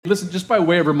Listen, just by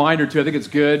way of reminder, too, I think it's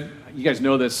good. You guys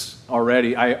know this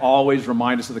already. I always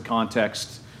remind us of the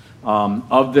context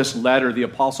of this letter. The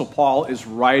Apostle Paul is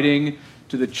writing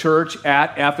to the church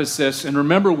at Ephesus. And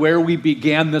remember where we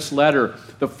began this letter.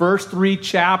 The first 3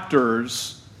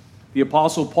 chapters, the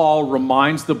Apostle Paul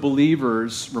reminds the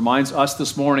believers, reminds us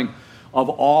this morning, of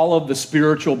all of the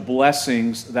spiritual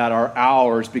blessings that are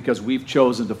ours because we've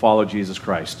chosen to follow Jesus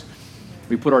Christ.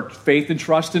 We put our faith and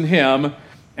trust in Him,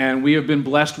 and we have been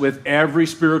blessed with every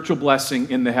spiritual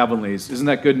blessing in the heavenlies. Isn't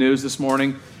that good news this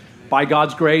morning? By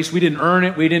God's grace, we didn't earn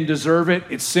it, we didn't deserve it.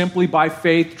 It's simply by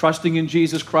faith, trusting in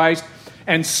Jesus Christ.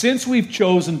 And since we've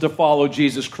chosen to follow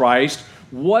Jesus Christ,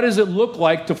 what does it look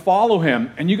like to follow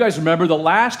Him? And you guys remember the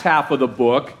last half of the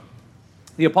book,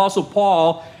 the Apostle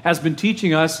Paul has been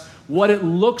teaching us what it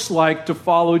looks like to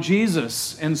follow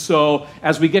Jesus. And so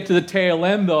as we get to the tail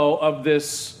end, though, of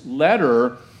this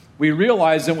letter, we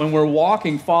realize that when we're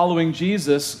walking, following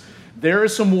Jesus, there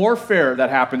is some warfare that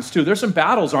happens too. There's some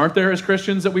battles, aren't there, as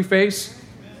Christians that we face?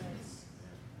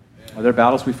 Are there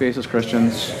battles we face as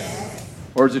Christians?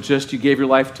 Or is it just you gave your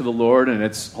life to the Lord and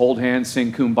it's hold hands,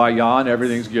 sing kumbaya, and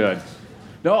everything's good?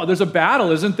 No, there's a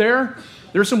battle, isn't there?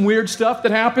 There's some weird stuff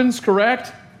that happens,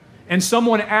 correct? And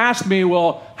someone asked me,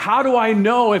 well, how do I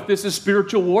know if this is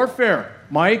spiritual warfare?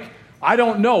 Mike, I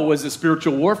don't know. Was it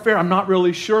spiritual warfare? I'm not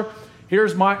really sure.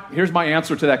 Here's my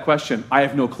answer to that question. I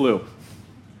have no clue.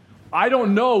 I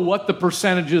don't know what the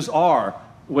percentages are.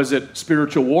 Was it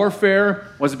spiritual warfare?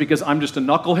 Was it because I'm just a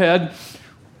knucklehead?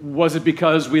 Was it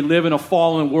because we live in a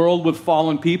fallen world with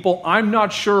fallen people? I'm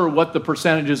not sure what the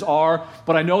percentages are,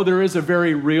 but I know there is a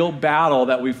very real battle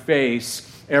that we face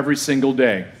every single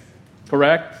day.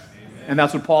 Correct? And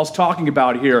that's what Paul's talking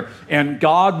about here. And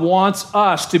God wants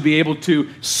us to be able to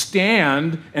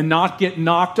stand and not get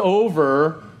knocked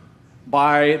over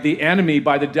by the enemy,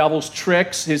 by the devil's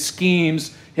tricks, his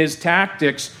schemes, his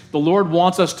tactics. The Lord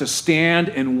wants us to stand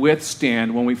and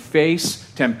withstand when we face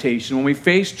temptation, when we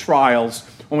face trials,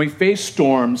 when we face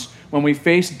storms, when we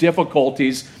face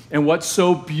difficulties. And what's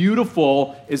so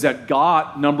beautiful is that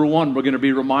God, number one, we're going to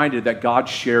be reminded that God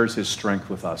shares His strength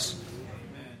with us.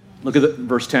 Look at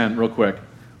verse 10 real quick.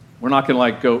 We're not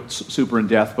going to go super in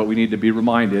depth, but we need to be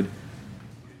reminded.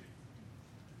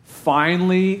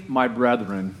 Finally, my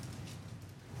brethren,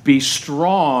 be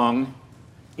strong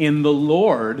in the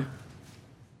Lord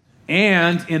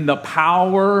and in the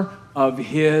power of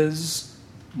His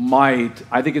might.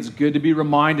 I think it's good to be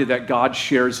reminded that God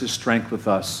shares His strength with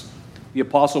us. The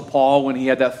Apostle Paul, when he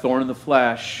had that thorn in the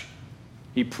flesh,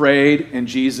 he prayed and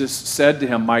Jesus said to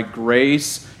him, my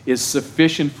grace is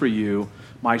sufficient for you.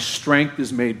 My strength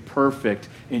is made perfect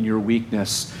in your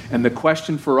weakness. And the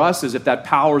question for us is, if that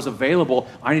power is available,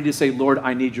 I need to say, Lord,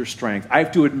 I need your strength. I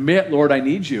have to admit, Lord, I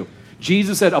need you.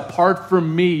 Jesus said, apart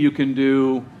from me, you can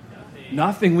do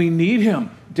nothing. We need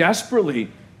Him desperately.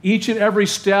 Each and every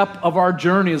step of our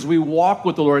journey as we walk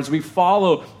with the Lord, as we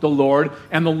follow the Lord,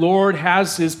 and the Lord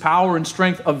has His power and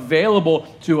strength available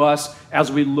to us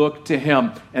as we look to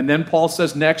Him. And then Paul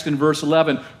says next in verse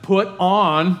 11, put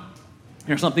on,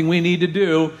 here's something we need to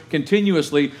do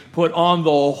continuously, put on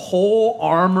the whole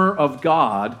armor of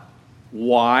God.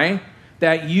 Why?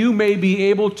 That you may be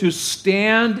able to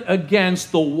stand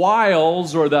against the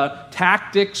wiles or the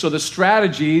tactics or the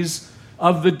strategies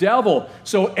of the devil.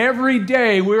 So every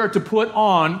day we are to put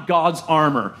on God's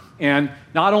armor. And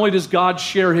not only does God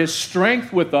share His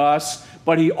strength with us,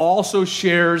 but He also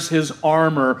shares His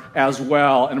armor as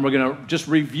well. And we're going to just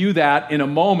review that in a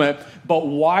moment. But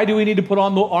why do we need to put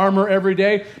on the armor every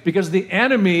day? Because the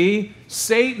enemy,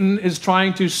 Satan, is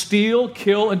trying to steal,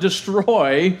 kill, and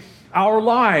destroy our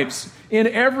lives in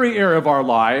every area of our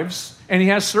lives. And he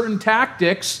has certain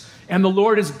tactics, and the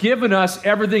Lord has given us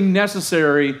everything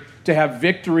necessary to have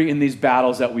victory in these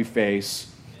battles that we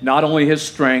face. Not only His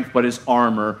strength, but His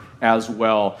armor as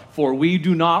well. For we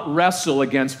do not wrestle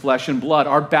against flesh and blood.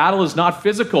 Our battle is not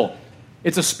physical.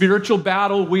 It's a spiritual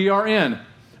battle we are in.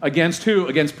 Against who?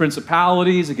 Against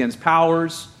principalities, against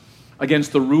powers,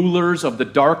 against the rulers of the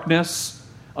darkness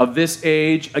of this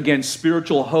age, against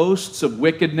spiritual hosts of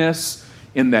wickedness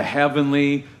in the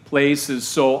heavenly places.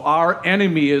 So our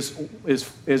enemy is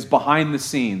behind the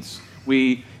scenes.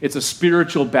 It's a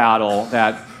spiritual battle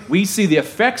that we see the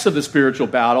effects of the spiritual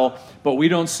battle, but we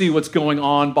don't see what's going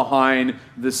on behind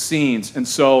the scenes. And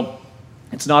so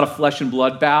it's not a flesh and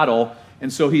blood battle.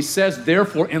 And so he says,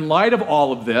 therefore, in light of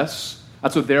all of this,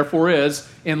 that's what therefore is,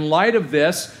 in light of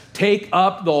this, take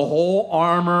up the whole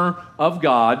armor of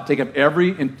God, take up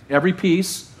every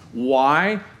piece.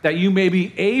 Why? That you may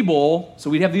be able, so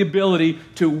we'd have the ability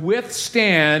to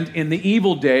withstand in the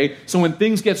evil day. So when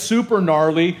things get super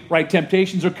gnarly, right,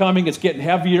 temptations are coming, it's getting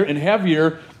heavier and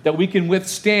heavier, that we can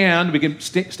withstand, we can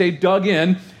stay dug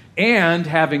in, and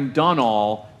having done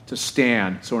all, to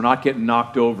stand. So we're not getting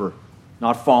knocked over,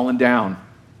 not falling down.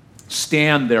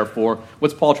 Stand, therefore.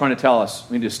 What's Paul trying to tell us?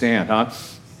 We need to stand, huh?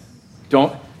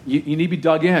 You need to be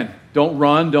dug in. Don't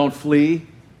run, don't flee.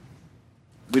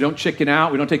 We don't chicken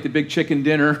out. We don't take the big chicken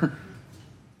dinner.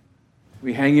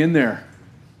 We hang in there.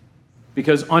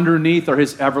 Because underneath are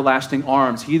his everlasting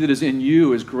arms. He that is in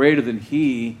you is greater than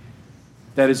he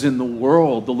that is in the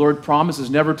world. The Lord promises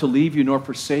never to leave you nor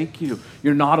forsake you.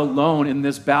 You're not alone in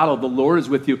this battle. The Lord is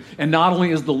with you. And not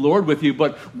only is the Lord with you,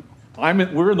 but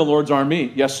we're in the Lord's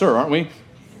army. Yes, sir, aren't we?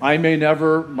 I may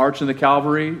never march in the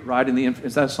cavalry, ride in the...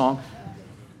 Is that a song?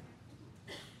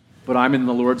 But I'm in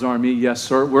the Lord's army. Yes,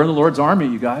 sir. We're in the Lord's army,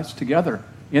 you guys, together.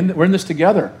 We're in this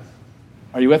together.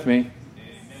 Are you with me?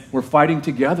 Amen. We're fighting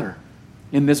together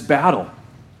in this battle.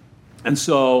 And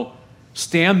so,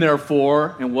 stand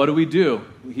therefore, and what do?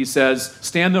 He says,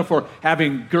 stand therefore,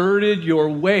 having girded your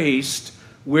waist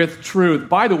with truth.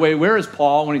 By the way, where is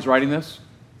Paul when he's writing this?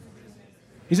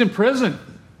 He's in prison.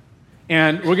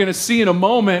 And we're going to see in a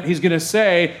moment, he's going to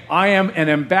say, I am an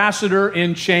ambassador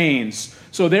in chains.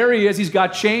 So there he is, he's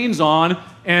got chains on,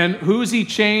 and who's he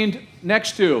chained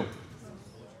next to?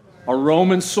 A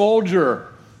Roman soldier.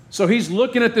 So he's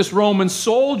looking at this Roman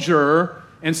soldier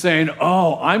and saying,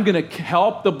 oh, I'm going to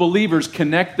help the believers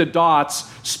connect the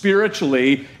dots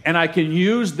spiritually, and I can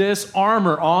use this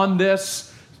armor on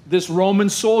this Roman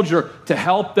soldier to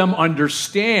help them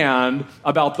understand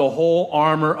about the whole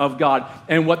armor of God.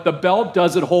 And what the belt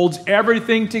does, it holds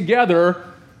everything together.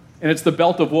 And it's the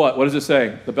belt of what? What does it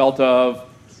say? The belt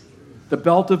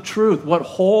of truth. What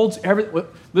holds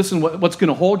listen, what's going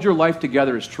to hold your life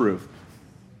together is truth.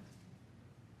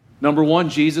 Number one,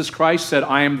 Jesus Christ said,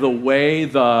 I am the way,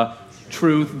 the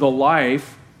truth, the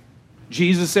life.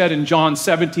 Jesus said in John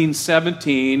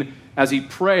 17:17, as he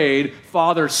prayed,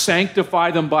 Father, sanctify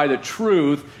them by the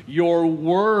truth. Your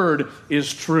word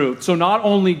is truth. So not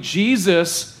only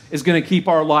Jesus is going to keep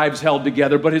our lives held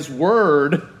together, but his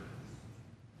word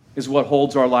is what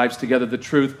holds our lives together, the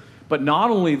truth. But not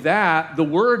only that, the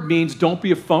word means don't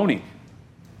be a phony.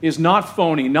 Is not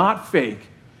phony, not fake.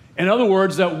 In other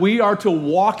words, that we are to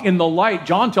walk in the light.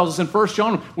 John tells us in 1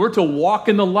 John, we're to walk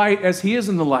in the light as he is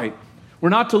in the light. We're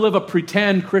not to live a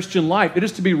pretend Christian life. It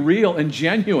is to be real and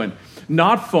genuine,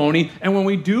 not phony. And when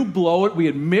we do blow it, we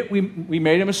admit we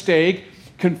made a mistake,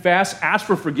 confess, ask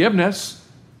for forgiveness,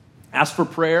 ask for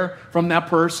prayer from that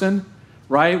person.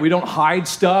 Right? We don't hide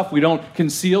stuff. We don't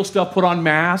conceal stuff, put on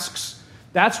masks.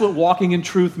 That's what walking in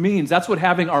truth means. That's what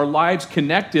having our lives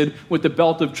connected with the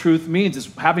belt of truth means, is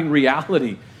having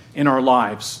reality in our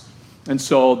lives. And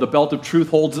so the belt of truth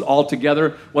holds it all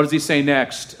together. What does he say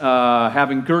next?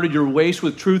 Having girded your waist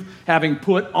with truth, having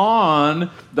put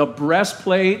on the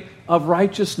breastplate of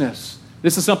righteousness.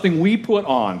 This is something we put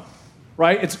on.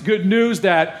 Right? It's good news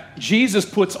that Jesus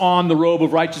puts on the robe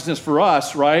of righteousness for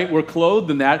us, right? We're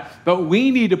clothed in that. But we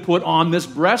need to put on this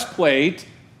breastplate.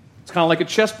 It's kind of like a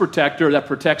chest protector that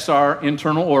protects our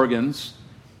internal organs.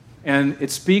 And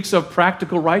it speaks of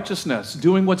practical righteousness,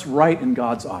 doing what's right in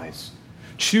God's eyes.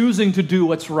 Choosing to do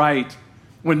what's right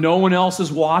when no one else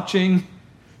is watching.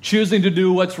 Choosing to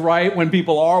do what's right when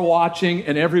people are watching,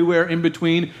 and everywhere in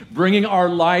between. Bringing our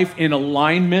life in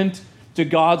alignment to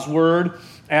God's word.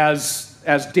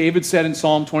 As David said in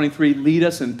Psalm 23, lead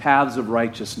us in paths of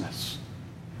righteousness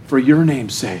for your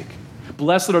name's sake.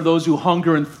 Blessed are those who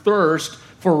hunger and thirst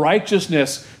for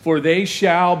righteousness, for they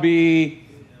shall be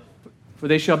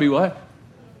what?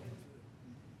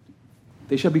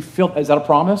 They shall be filled. Is that a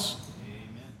promise?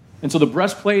 Amen. And so the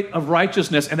breastplate of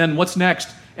righteousness, and then what's next?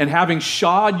 And having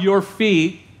shod your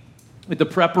feet with the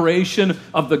preparation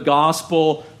of the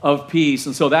gospel of peace.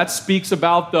 And so that speaks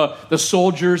about the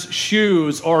soldier's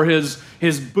shoes or his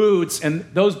boots. And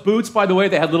those boots, by the way,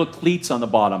 they had little cleats on the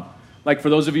bottom. Like for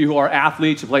those of you who are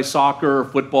athletes, who play soccer or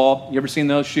football, you ever seen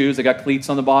those shoes? They got cleats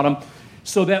on the bottom.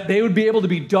 So that they would be able to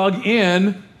be dug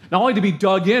in, not only to be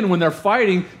dug in when they're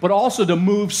fighting, but also to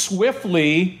move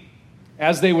swiftly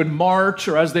as they would march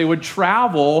or as they would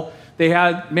travel. They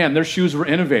had, their shoes were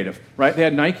innovative, right? They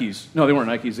had Nikes. No, they weren't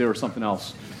Nikes. They were something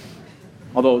else.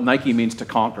 Although Nike means to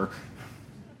conquer.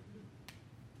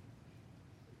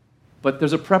 But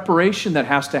there's a preparation that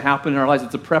has to happen in our lives.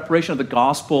 It's a preparation of the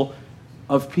gospel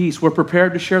of peace. We're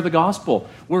prepared to share the gospel.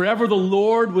 Wherever the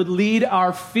Lord would lead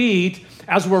our feet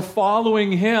as we're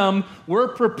following him, we're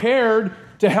prepared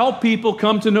to help people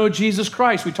come to know Jesus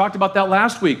Christ. We talked about that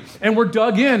last week. And we're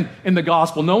dug in the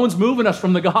gospel. No one's moving us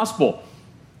from the gospel.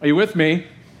 Are you with me?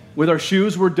 With our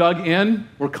shoes, we're dug in.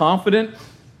 We're confident,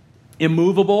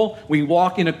 immovable. We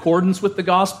walk in accordance with the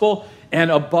gospel. And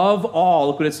above all,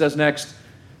 look what it says next,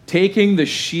 taking the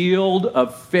shield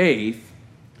of faith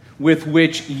with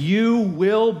which you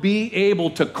will be able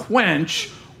to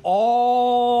quench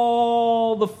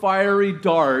all the fiery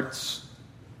darts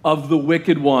of the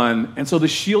wicked one. And so the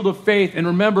shield of faith, and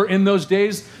remember, in those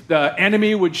days, the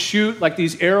enemy would shoot like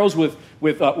these arrows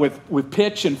with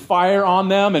pitch and fire on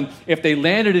them, and if they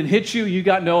landed and hit you, you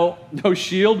got no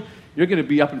shield, you're going to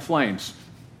be up in flames.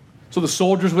 So the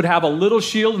soldiers would have a little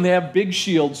shield, and they have big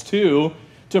shields too,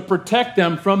 to protect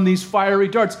them from these fiery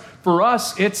darts. For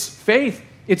us, it's faith.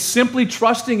 It's simply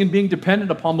trusting and being dependent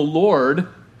upon the Lord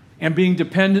and being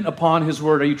dependent upon His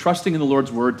Word. Are you trusting in the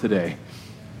Lord's Word today?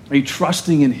 Are you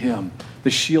trusting in Him, the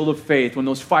shield of faith? When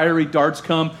those fiery darts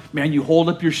come, man, you hold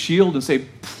up your shield and say,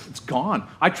 it's gone.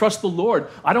 I trust the Lord.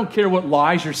 I don't care what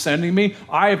lies you're sending me.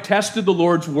 I have tested the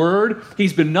Lord's Word.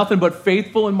 He's been nothing but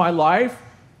faithful in my life.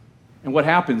 And what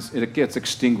happens? It gets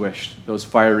extinguished, those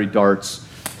fiery darts.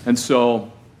 And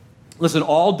so, listen,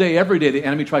 all day, every day, the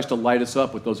enemy tries to light us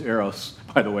up with those arrows,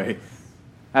 by the way.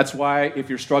 That's why if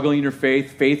you're struggling in your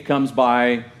faith, faith comes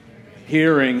by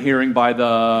hearing by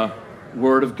the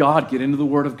Word of God. Get into the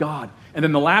Word of God. And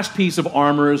then the last piece of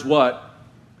armor is what?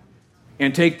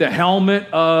 And take the helmet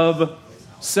of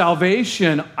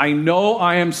salvation. I know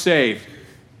I am saved.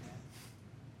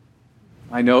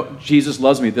 I know Jesus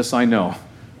loves me. This I know.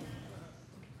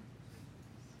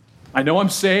 I know I'm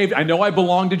saved. I know I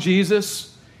belong to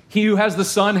Jesus. He who has the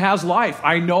Son has life.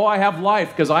 I know I have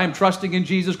life because I am trusting in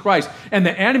Jesus Christ. And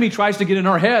the enemy tries to get in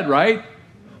our head, right?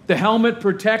 The helmet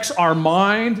protects our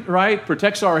mind, right?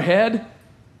 Protects our head.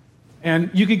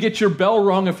 And you can get your bell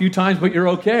rung a few times, but you're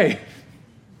okay.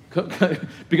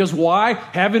 Because why?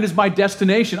 Heaven is my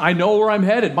destination. I know where I'm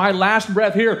headed. My last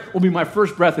breath here will be my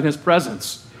first breath in His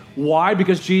presence. Why?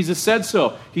 Because Jesus said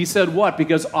so. He said what?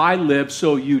 Because I live,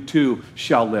 so you too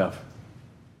shall live.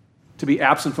 To be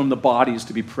absent from the body is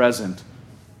to be present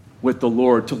with the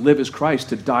Lord. To live is Christ.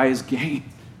 To die is gain.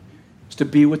 It's to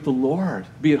be with the Lord.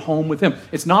 Be at home with Him.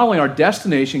 It's not only our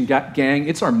destination, gang,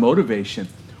 it's our motivation.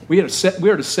 We are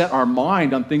to set our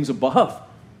mind on things above,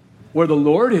 where the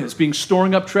Lord is,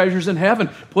 storing up treasures in heaven,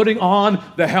 putting on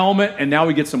the helmet, and now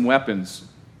we get some weapons.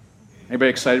 Anybody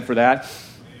excited for that?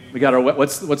 We got our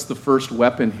what's the first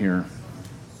weapon here?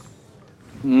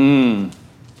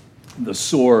 The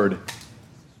sword.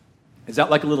 Is that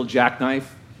like a little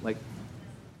jackknife? Like,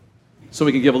 so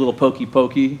we can give a little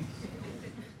pokey?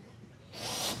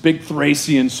 Big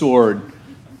Thracian sword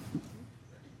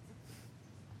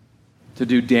to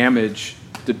do damage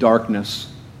to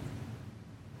darkness.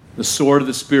 The sword of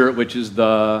the Spirit, which is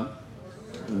the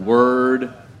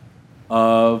Word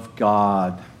of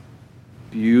God.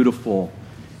 Beautiful.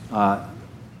 The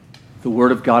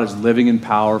Word of God is living and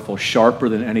powerful, sharper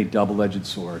than any double-edged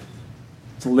sword.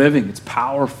 It's living, it's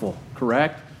powerful,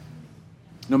 correct?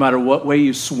 No matter what way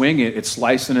you swing it, it's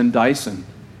slicing and dicing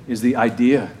is the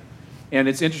idea. And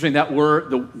it's interesting, that word,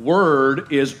 the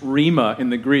word is rhema in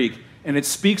the Greek, and it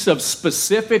speaks of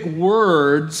specific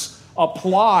words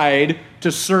applied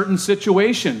to certain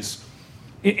situations.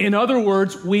 In other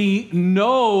words, we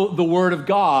know the Word of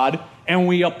God, and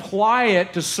we apply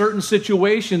it to certain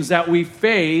situations that we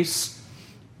face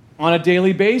on a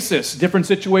daily basis. Different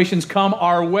situations come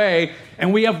our way,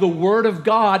 and we have the Word of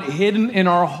God hidden in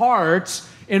our hearts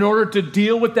in order to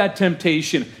deal with that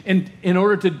temptation, and in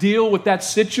order to deal with that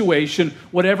situation,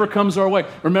 whatever comes our way.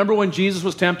 Remember when Jesus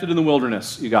was tempted in the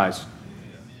wilderness, you guys?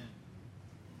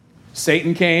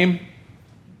 Satan came.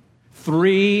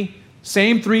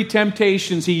 Same three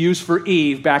temptations he used for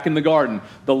Eve back in the garden.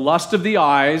 The lust of the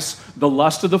eyes, the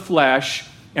lust of the flesh,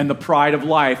 and the pride of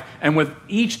life. And with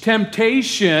each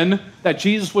temptation that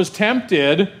Jesus was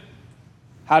tempted,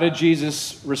 how did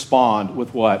Jesus respond?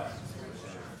 With what?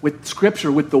 With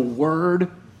Scripture, with the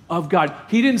Word of God.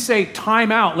 He didn't say,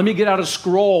 time out, let me get out a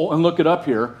scroll and look it up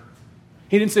here.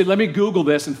 He didn't say, let me Google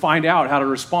this and find out how to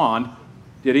respond.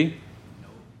 Did he?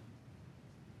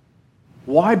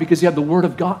 Why? Because he had the Word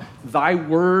of God. Thy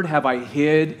word have I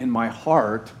hid in my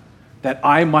heart that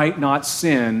I might not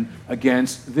sin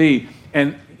against thee.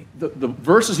 And the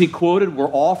verses he quoted were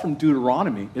all from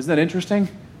Deuteronomy. Isn't that interesting?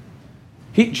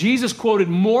 Jesus quoted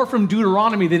more from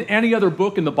Deuteronomy than any other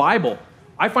book in the Bible.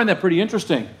 I find that pretty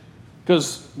interesting,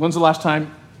 because when's the last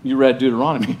time you read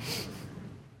Deuteronomy?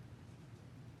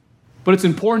 But it's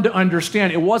important to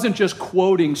understand, it wasn't just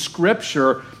quoting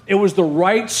Scripture, it was the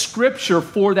right Scripture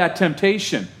for that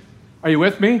temptation. Are you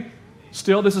with me?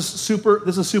 Still, this is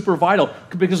super vital,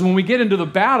 because when we get into the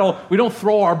battle, we don't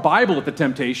throw our Bible at the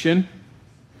temptation.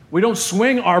 We don't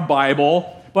swing our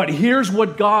Bible, but here's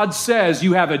what God says.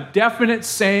 You have a definite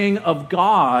saying of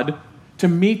God to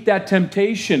meet that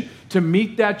temptation, to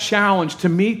meet that challenge, to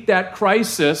meet that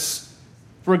crisis.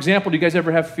 For example, do you guys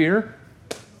ever have fear?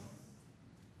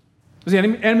 Does the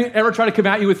enemy ever try to come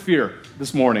at you with fear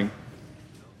this morning?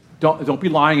 Don't be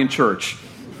lying in church.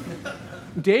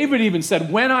 David even said,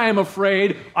 when I am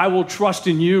afraid, I will trust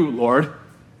in you, Lord.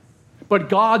 But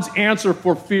God's answer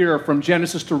for fear from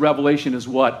Genesis to Revelation is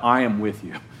what? I am with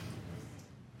you.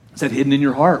 Is that hidden in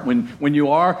your heart? When you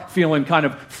are feeling kind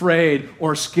of afraid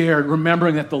or scared,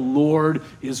 remembering that the Lord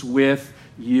is with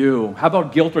you. How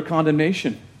about guilt or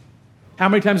condemnation? How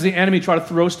many times does the enemy try to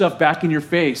throw stuff back in your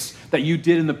face that you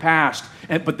did in the past?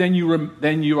 But then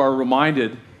you are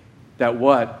reminded that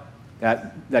what?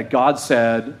 That God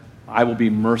said, I will be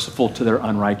merciful to their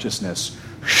unrighteousness.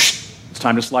 It's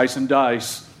time to slice and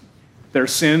dice. Their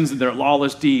sins and their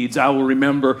lawless deeds, I will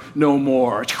remember no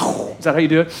more. Is that how you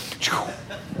do it?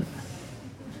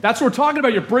 That's what we're talking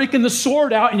about. You're breaking the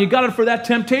sword out, and you got it for that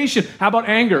temptation. How about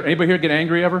anger? Anybody here get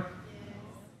angry ever?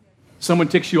 Someone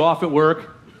ticks you off at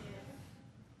work,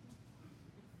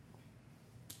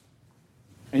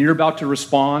 and you're about to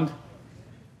respond. You know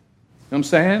what I'm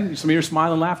saying? Some of you are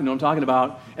smiling, laughing. You know what I'm talking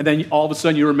about? And then all of a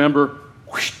sudden you remember,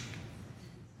 whoosh,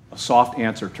 a soft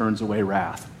answer turns away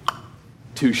wrath.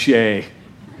 Touché,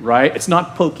 right? It's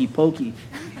not pokey.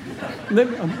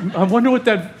 I wonder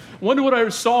what I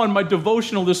saw in my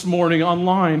devotional this morning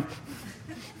online.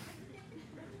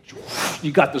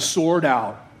 You got the sword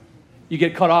out. You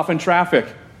get cut off in traffic.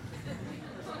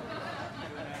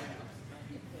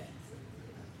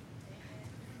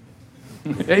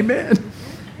 Amen.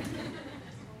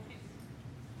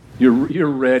 You're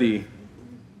ready.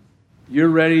 You're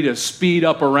ready to speed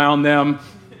up around them,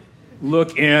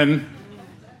 look in,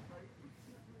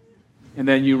 and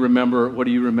then you remember, what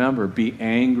do you remember? Be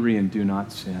angry and do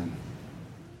not sin.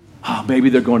 Oh, maybe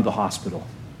they're going to the hospital.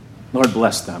 Lord,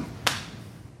 bless them.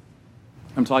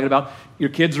 I'm talking about your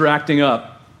kids are acting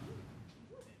up.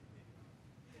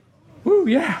 Woo,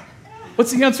 yeah.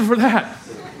 What's the answer for that?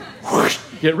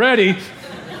 Get ready.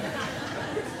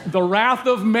 The wrath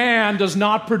of man does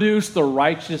not produce the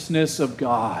righteousness of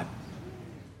God.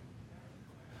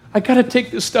 I got to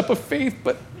take this step of faith,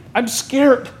 but I'm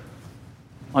scared.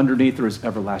 Underneath are his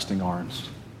everlasting arms.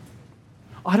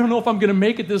 I don't know if I'm going to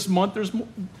make it this month.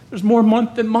 There's more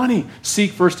month than money.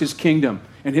 Seek first his kingdom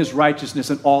and his righteousness,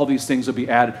 and all these things will be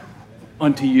added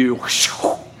unto you.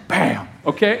 Bam.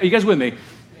 Okay? Are you guys with me?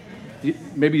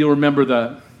 Maybe you'll remember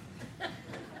the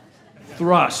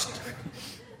thrust.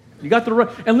 You got the right,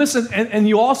 and listen, and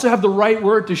you also have the right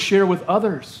word to share with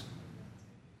others.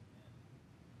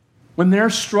 When they're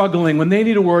struggling, when they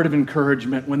need a word of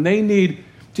encouragement, when they need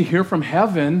to hear from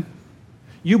heaven,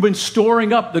 you've been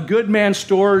storing up. The good man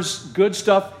stores good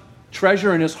stuff,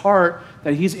 treasure in his heart,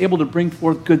 that he's able to bring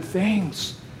forth good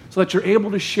things, so that you're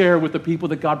able to share with the people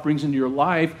that God brings into your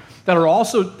life that are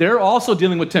they're also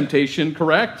dealing with temptation,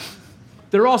 correct?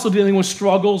 They're also dealing with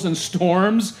struggles and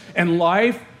storms and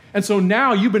life. And so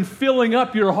now you've been filling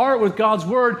up your heart with God's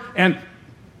word, and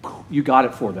you got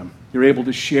it for them. You're able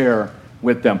to share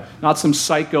with them. Not some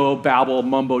psycho, babble,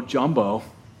 mumbo jumbo,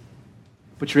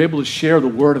 but you're able to share the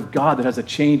word of God that has a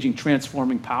changing,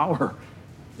 transforming power.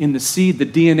 In the seed, the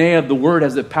DNA of the word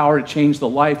has the power to change the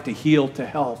life, to heal, to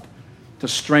help, to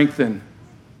strengthen.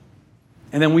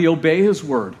 And then we obey his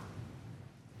word.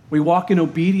 We walk in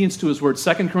obedience to his word.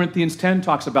 2 Corinthians 10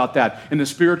 talks about that. In the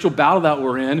spiritual battle that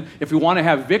we're in, if we want to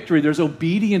have victory, there's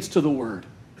obedience to the word.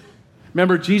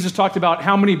 Remember, Jesus talked about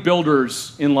how many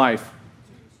builders in life?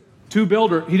 2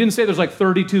 builders. He didn't say there's like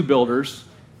 32 builders.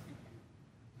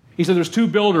 He said there's 2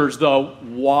 builders, the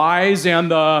wise and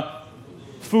the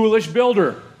foolish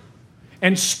builder.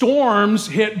 And storms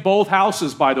hit both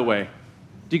houses, by the way.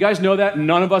 Do you guys know that?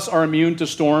 None of us are immune to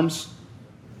storms.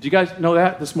 Do you guys know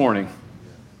that this morning?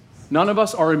 None of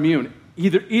us are immune.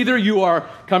 Either you are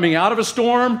coming out of a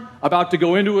storm, about to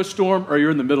go into a storm, or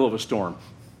you're in the middle of a storm.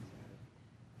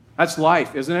 That's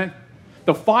life, isn't it?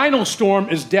 The final storm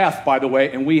is death, by the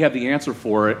way, and we have the answer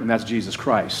for it, and that's Jesus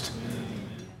Christ.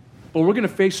 But we're going to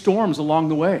face storms along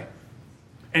the way.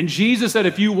 And Jesus said,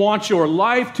 if you want your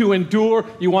life to endure,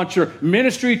 you want your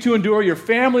ministry to endure, your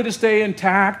family to stay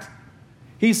intact,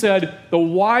 he said, the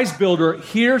wise builder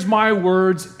hears my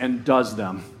words and does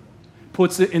them.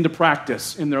 Puts it into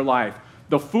practice in their life.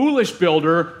 The foolish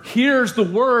builder hears the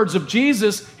words of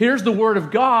Jesus, hears the word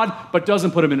of God, but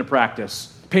doesn't put them into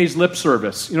practice. Pays lip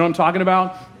service. You know what I'm talking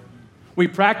about? We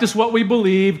practice what we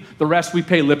believe, the rest we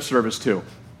pay lip service to.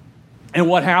 And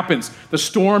what happens? The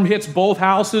storm hits both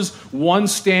houses. One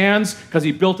stands because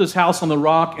he built his house on the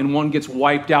rock, and one gets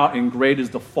wiped out, and great is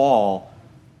the fall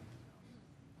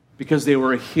because they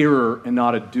were a hearer and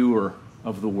not a doer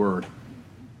of the word.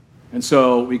 And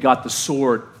so we got the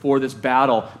sword for this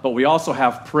battle, but we also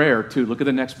have prayer too. Look at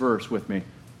the next verse with me.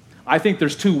 I think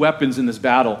there's two weapons in this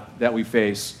battle that we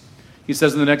face. He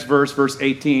says in the next verse, verse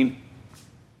 18,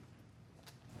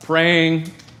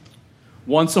 praying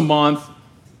once a month,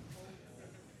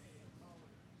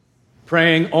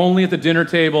 praying only at the dinner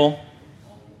table.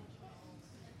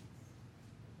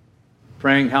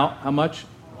 Praying how much?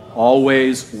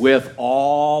 Always with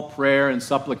all prayer and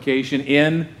supplication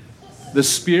in the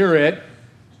Spirit,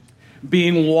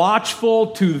 being watchful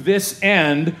to this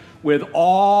end with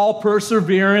all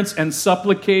perseverance and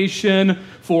supplication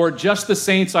for just the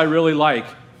saints I really like.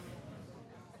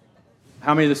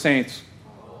 How many of the saints?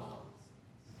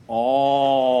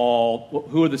 All.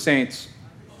 Who are the saints?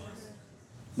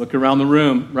 Look around the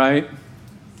room, right?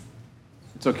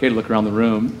 It's okay to look around the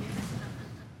room.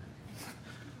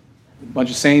 A bunch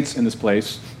of saints in this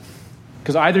place.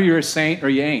 Because either you're a saint or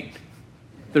you ain't.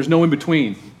 There's no in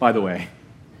between, by the way.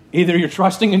 Either you're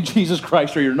trusting in Jesus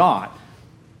Christ or you're not.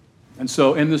 And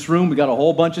so in this room, we got a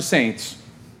whole bunch of saints.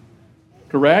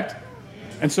 Correct?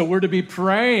 And so we're to be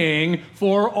praying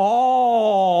for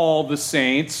all the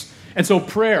saints. And so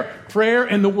prayer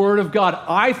and the Word of God,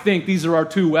 I think these are our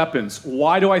two weapons.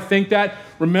 Why do I think that?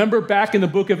 Remember back in the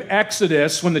book of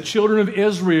Exodus when the children of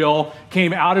Israel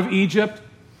came out of Egypt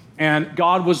and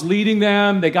God was leading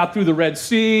them. They got through the Red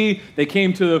Sea. They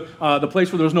came to the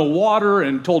place where there was no water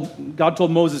and God told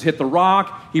Moses, hit the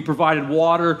rock. He provided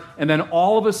water. And then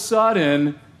all of a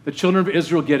sudden, the children of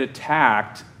Israel get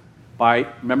attacked by,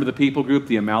 remember the people group,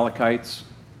 the Amalekites?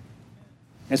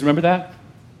 You guys remember that?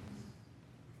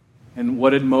 And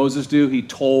what did Moses do? He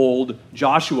told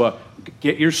Joshua,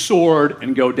 get your sword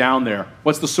and go down there.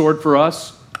 What's the sword for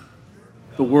us?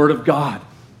 The Word of God.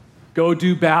 Go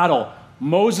do battle.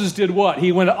 Moses did what?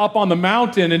 He went up on the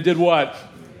mountain and did what?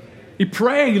 He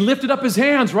prayed. He lifted up his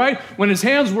hands, right? When his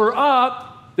hands were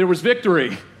up, there was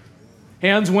victory.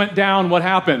 Hands went down, what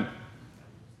happened?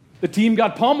 The team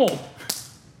got pummeled.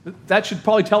 That should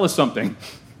probably tell us something.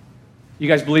 You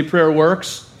guys believe prayer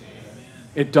works?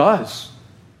 It does.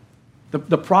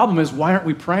 The problem is, why aren't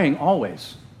we praying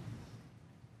always?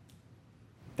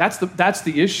 That's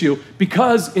the issue,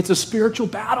 because it's a spiritual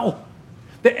battle.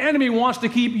 The enemy wants to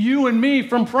keep you and me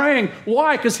from praying.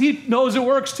 Why? Because he knows it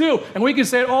works too. And we can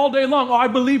say it all day long. Oh, I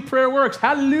believe prayer works.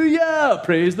 Hallelujah.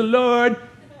 Praise the Lord.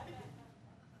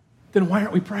 Then why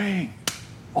aren't we praying?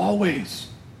 Always.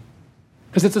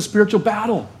 Because it's a spiritual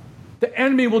battle. The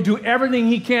enemy will do everything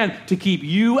he can to keep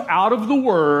you out of the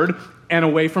Word and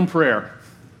away from prayer.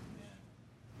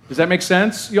 Does that make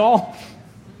sense, y'all?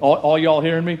 All y'all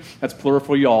hearing me? That's plural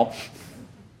for y'all.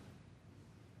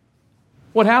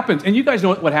 What happens? And you guys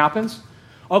know what happens?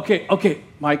 Okay,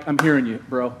 Mike, I'm hearing you,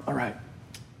 bro. All right.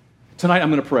 Tonight I'm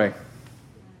going to pray.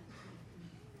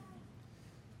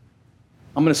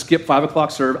 I'm going to skip 5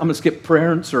 o'clock service. I'm going to skip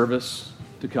prayer and service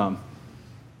to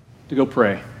go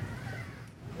pray.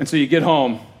 And so you get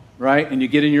home, right? And you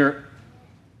get in your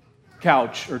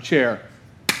couch or chair.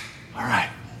 All right.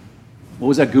 What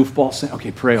was that goofball saying?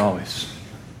 Okay, pray always.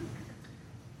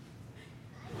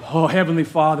 Oh, Heavenly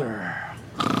Father.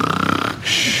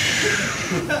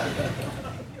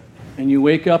 And you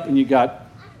wake up and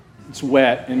it's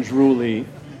wet and drooly. You know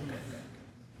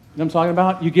what I'm talking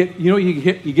about? You get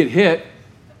hit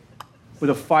with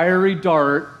a fiery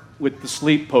dart with the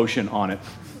sleep potion on it.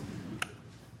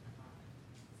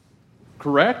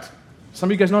 Correct? Some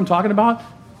of you guys know what I'm talking about?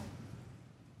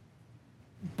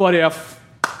 But if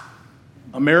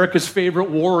America's Favorite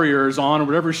Warrior is on, or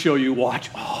whatever show you watch,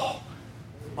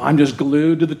 I'm just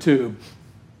glued to the tube.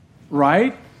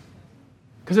 Right?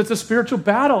 Because it's a spiritual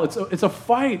battle. It's a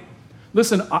fight.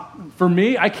 Listen, for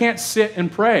me, I can't sit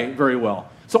and pray very well.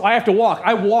 So I have to walk.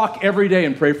 I walk every day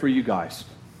and pray for you guys.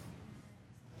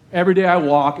 Every day I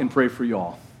walk and pray for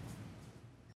y'all.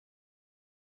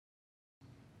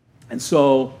 And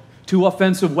so, 2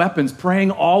 offensive weapons,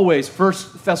 praying always. 1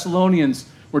 Thessalonians,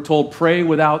 we're told, pray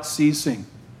without ceasing.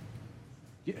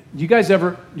 You guys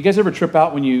ever trip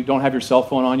out when you don't have your cell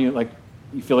phone on you? Like,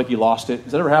 you feel like you lost it?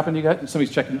 Does that ever happen to you guys?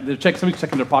 Somebody's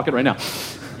checking their pocket right now.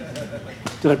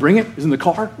 Did I bring it? Is it in the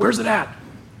car? Where's it at?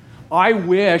 I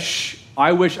wish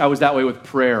I was that way with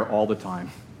prayer all the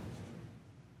time.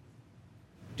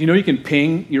 Do you know you can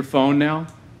ping your phone now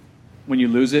when you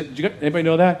lose it? Anybody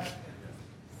know that?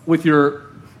 With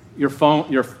your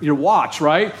phone, your watch,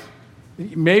 right?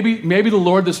 Maybe the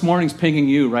Lord this morning is pinging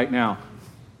you right now.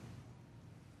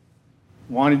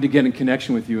 wanting to get in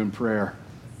connection with you in prayer.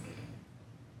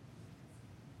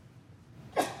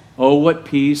 Oh, what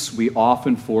peace we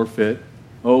often forfeit.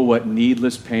 Oh, what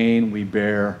needless pain we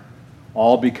bear.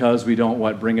 All because we don't,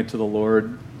 what, bring it to the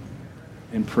Lord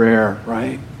in prayer,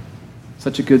 right?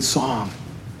 Such a good song.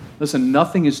 Listen,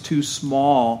 nothing is too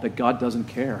small that God doesn't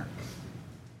care.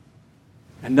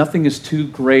 And nothing is too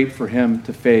great for him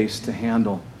to face, to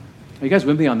handle. Are you guys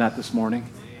with me on that this morning?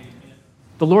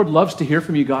 The Lord loves to hear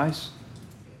from you guys.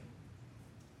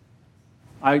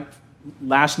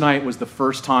 Last night was the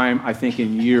first time, I think,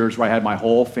 in years where I had my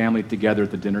whole family together at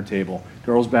the dinner table.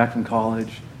 Girls back from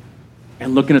college,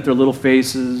 and looking at their little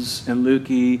faces, and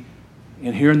Lukey,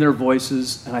 and hearing their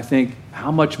voices, and I think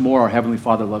how much more our Heavenly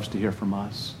Father loves to hear from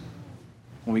us.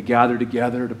 When we gather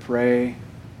together to pray,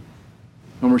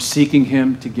 when we're seeking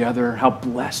him together, how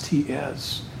blessed he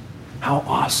is, how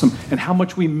awesome, and how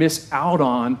much we miss out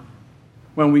on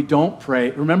when we don't pray.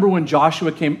 Remember when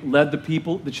Joshua led the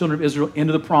people, the children of Israel,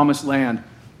 into the promised land,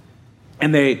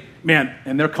 and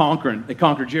they're conquering. They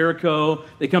conquer Jericho,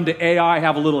 they come to Ai,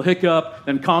 have a little hiccup,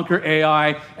 then conquer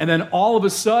Ai, and then all of a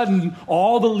sudden,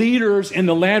 all the leaders in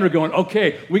the land are going,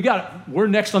 okay, we're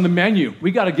next on the menu.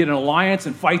 We got to get an alliance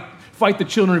and fight the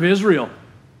children of Israel.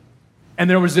 And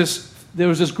there was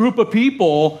this group of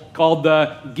people called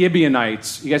the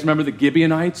Gibeonites. You guys remember the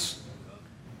Gibeonites?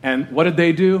 And what did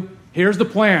they do? Here's the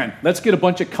plan. Let's get a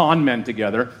bunch of con men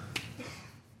together,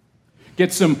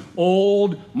 get some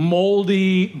old,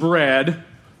 moldy bread,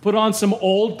 put on some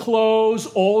old clothes,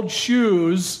 old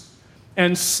shoes,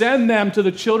 and send them to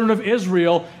the children of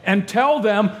Israel and tell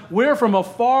them, we're from a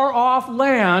far-off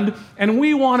land, and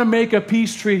we want to make a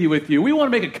peace treaty with you. We want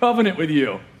to make a covenant with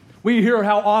you. We hear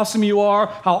how awesome you are,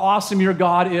 how awesome your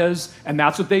God is, and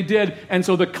that's what they did. And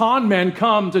so the con men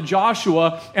come to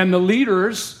Joshua and the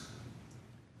leaders,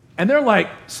 and they're like,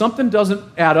 something doesn't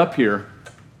add up here.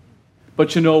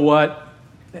 But you know what?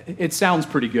 It sounds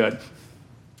pretty good.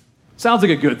 Sounds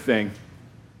like a good thing.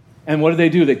 And what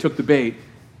did? They took the bait.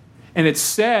 And it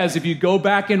says, if you go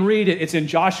back and read it, it's in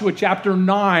Joshua chapter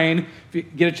 9. If you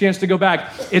get a chance to go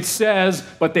back, it says,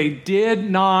 but they did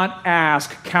not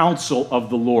ask counsel of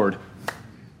the Lord.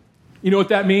 You know what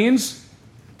that means?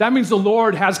 That means the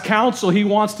Lord has counsel he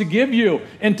wants to give you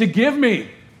and to give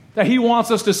me. That he wants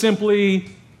us to simply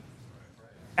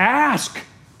ask,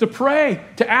 to pray,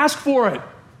 to ask for it.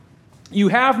 You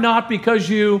have not because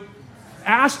you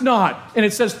ask not. And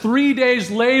it says 3 days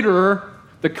later,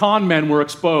 the con men were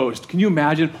exposed. Can you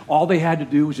imagine? All they had to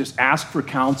do was just ask for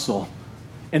counsel,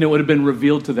 and it would have been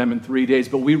revealed to them in 3 days.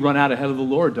 But we run out ahead of the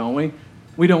Lord, don't we?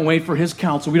 We don't wait for his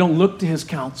counsel. We don't look to his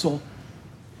counsel.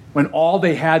 When all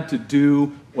they had to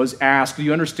do was ask. Do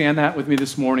you understand that with me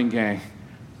this morning, gang?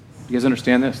 You guys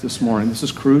understand this morning? This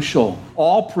is crucial.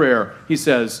 All prayer, he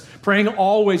says, praying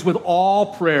always with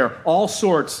all prayer, all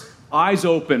sorts, eyes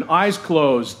open, eyes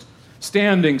closed,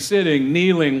 standing, sitting,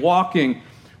 kneeling, walking,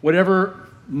 whatever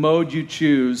mode you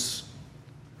choose.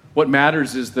 What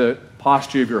matters is the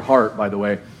posture of your heart, by the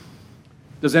way.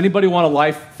 Does anybody want a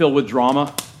life filled with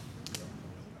drama?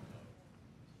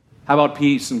 How about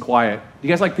peace and quiet? Do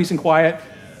you guys like peace and quiet?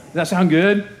 Does that sound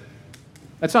good?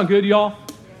 That sound good, y'all?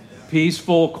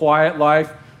 Peaceful, quiet life.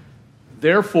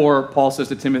 Therefore, Paul says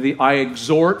to Timothy, I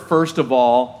exhort, first of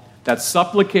all, that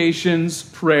supplications,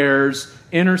 prayers,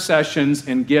 intercessions,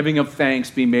 and giving of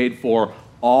thanks be made for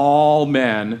all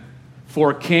men,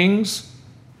 for kings,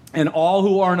 and all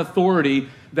who are in authority,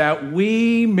 that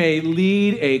we may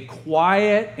lead a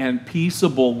quiet and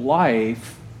peaceable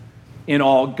life in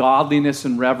all godliness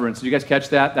and reverence. Did you guys catch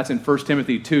that? That's in 1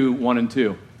 Timothy 2, 1 and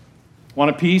 2. Want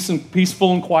a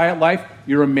peaceful and quiet life?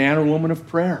 You're a man or woman of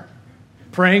prayer.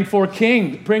 Praying for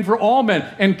all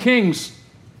men and kings.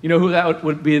 You know who that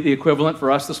would be the equivalent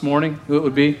for us this morning? Who it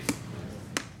would be?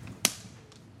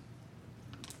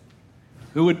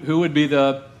 Who would be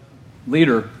the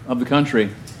leader of the country?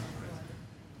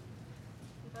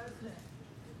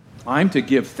 I'm to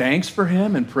give thanks for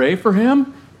him and pray for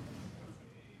him?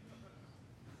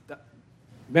 Do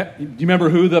you remember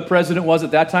who the president was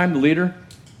at that time, the leader?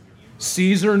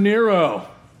 Caesar Nero.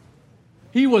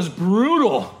 He was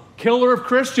brutal, killer of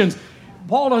Christians.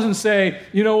 Paul doesn't say,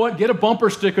 you know what, get a bumper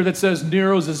sticker that says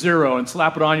Nero's a zero and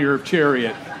slap it on your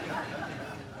chariot.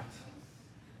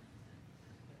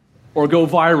 Or go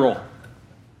viral.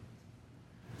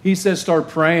 He says start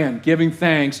praying, giving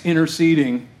thanks,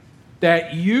 interceding,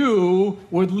 that you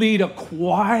would lead a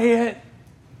quiet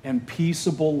and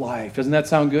peaceable life. Doesn't that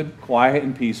sound good? Quiet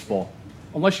and peaceful.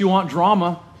 Unless you want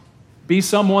drama, be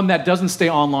someone that doesn't stay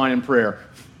online in prayer.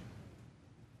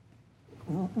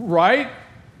 Right?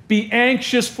 Be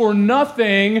anxious for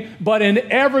nothing, but in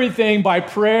everything by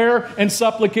prayer and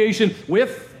supplication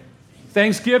with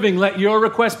thanksgiving. Let your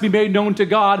requests be made known to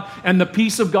God, and the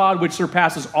peace of God, which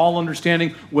surpasses all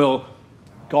understanding, will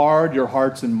guard your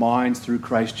hearts and minds through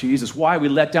Christ Jesus. Why? We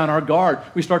let down our guard.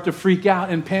 We start to freak out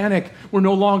and panic. We're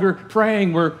no longer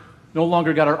praying. We're no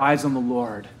longer got our eyes on the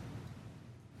Lord.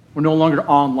 We're no longer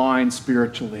online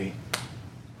spiritually.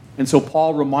 And so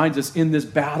Paul reminds us in this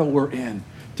battle we're in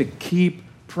to keep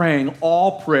praying,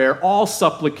 all prayer, all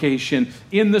supplication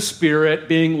in the Spirit,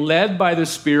 being led by the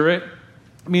Spirit.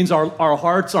 It means our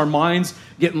hearts, our minds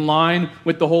get in line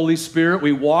with the Holy Spirit.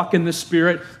 We walk in the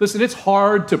Spirit. Listen, it's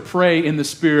hard to pray in the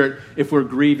Spirit if we're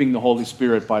grieving the Holy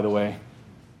Spirit, by the way.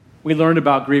 We learned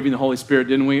about grieving the Holy Spirit,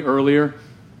 didn't we, earlier?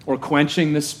 Or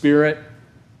quenching the Spirit.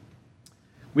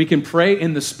 We can pray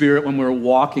in the Spirit when we're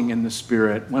walking in the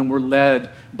Spirit, when we're led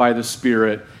by the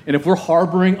Spirit. And if we're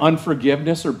harboring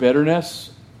unforgiveness or bitterness,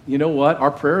 you know what?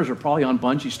 Our prayers are probably on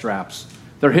bungee straps.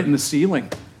 They're hitting the ceiling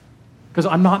because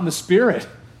I'm not in the Spirit.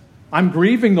 I'm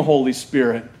grieving the Holy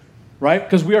Spirit, right?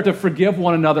 Because we are to forgive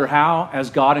one another. How?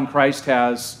 As God in Christ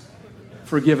has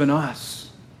forgiven us.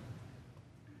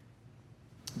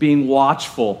 Being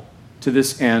watchful to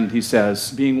this end, he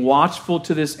says. Being watchful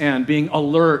to this end, being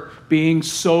alert, being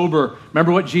sober.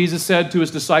 Remember what Jesus said to his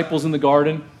disciples in the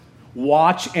garden?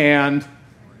 Watch and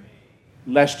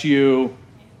lest you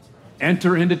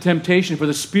enter into temptation, for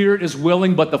the spirit is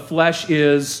willing, but the flesh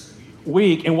is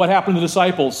weak. And what happened to the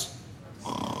disciples?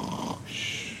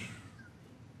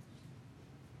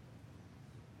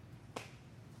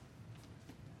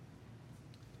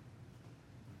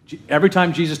 Every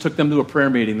time Jesus took them to a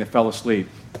prayer meeting, they fell asleep.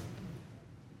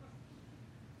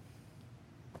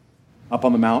 Up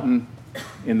on the mountain,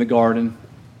 in the garden.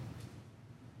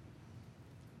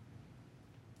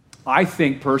 I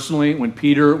think personally, when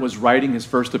Peter was writing his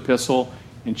first epistle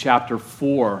in chapter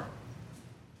 4,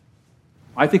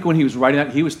 I think when he was writing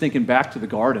that, he was thinking back to the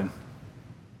garden.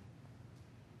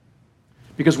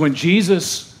 Because when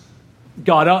Jesus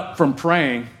got up from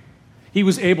praying, he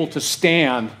was able to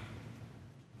stand.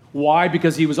 Why?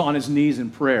 Because he was on his knees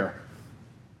in prayer.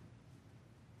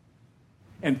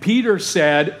 And Peter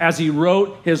said, as he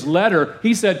wrote his letter,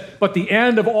 he said, but the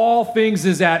end of all things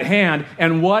is at hand.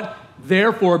 And what?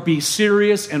 Therefore, be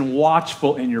serious and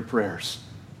watchful in your prayers.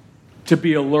 To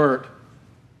be alert,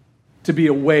 to be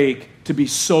awake, to be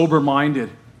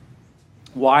sober-minded.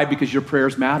 Why? Because your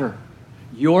prayers matter.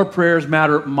 Your prayers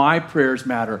matter, my prayers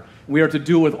matter. We are to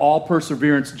do it with all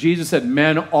perseverance. Jesus said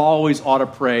men always ought to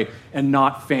pray and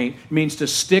not faint. It means to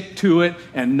stick to it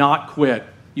and not quit.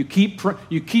 You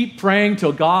keep praying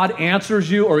till God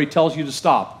answers you or he tells you to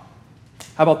stop.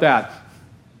 How about that?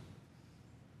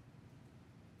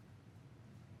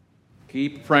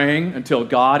 Keep praying until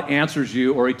God answers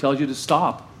you or he tells you to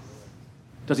stop.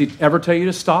 Does he ever tell you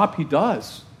to stop? He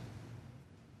does.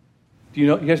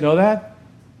 You guys know that?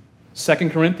 2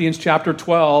 Corinthians chapter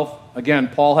 12, again,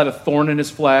 Paul had a thorn in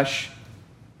his flesh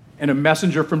and a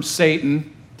messenger from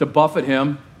Satan to buffet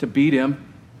him, to beat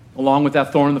him, along with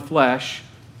that thorn in the flesh.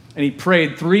 And he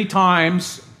prayed 3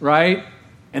 times, right?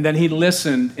 And then he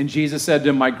listened, and Jesus said to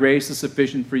him, my grace is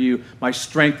sufficient for you. My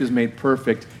strength is made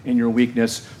perfect in your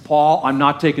weakness. Paul, I'm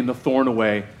not taking the thorn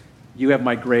away. You have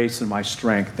my grace and my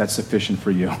strength. That's sufficient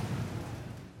for you.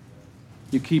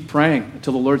 You keep praying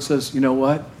until the Lord says, you know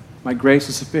what? My grace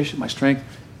is sufficient, my strength.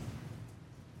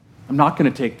 I'm not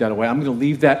going to take that away. I'm going to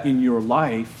leave that in your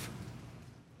life.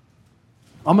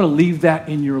 I'm going to leave that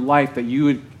in your life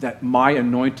that my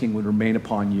anointing would remain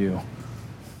upon you.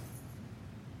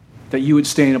 That you would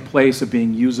stay in a place of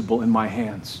being usable in my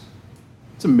hands.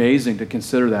 It's amazing to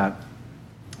consider that.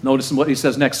 Notice what he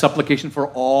says next, supplication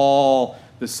for all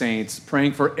the saints,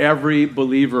 praying for every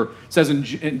believer. It says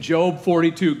in Job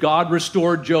 42, God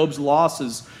restored Job's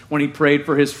losses when he prayed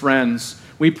for his friends.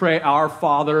 We pray, our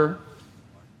Father,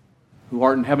 who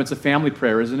art in heaven. It's a family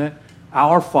prayer, isn't it?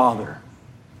 Our Father.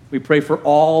 We pray for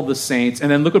all the saints.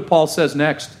 And then look what Paul says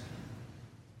next.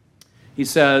 He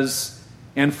says,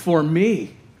 and for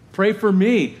me, pray for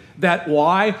me, that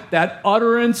why? That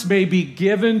utterance may be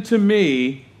given to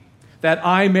me, that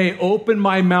I may open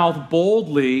my mouth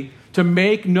boldly to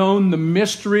make known the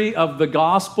mystery of the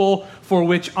gospel, for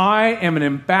which I am an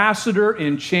ambassador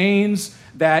in chains,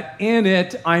 that in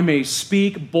it I may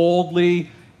speak boldly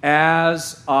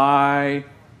as I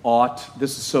ought.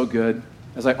 This is so good,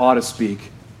 as I ought to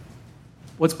speak.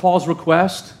 What's Paul's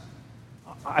request?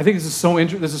 I think this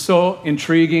is so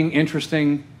intriguing,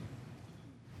 interesting.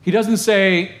 He doesn't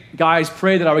say, guys,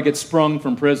 pray that I would get sprung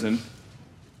from prison.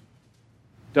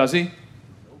 Does he?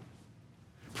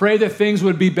 Pray that things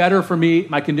would be better for me,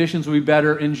 my conditions would be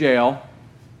better in jail.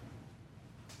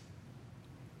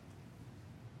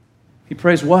 He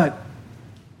prays what?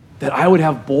 That I would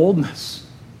have boldness.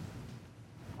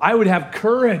 I would have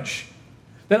courage.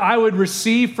 That I would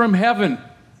receive from heaven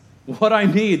what I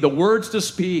need, the words to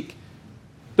speak,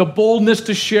 the boldness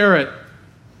to share it,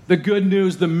 the good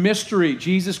news, the mystery.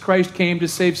 Jesus Christ came to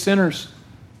save sinners.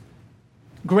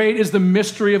 Great is the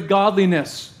mystery of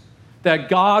godliness, that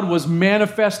God was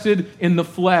manifested in the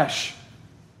flesh.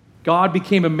 God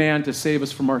became a man to save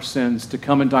us from our sins, to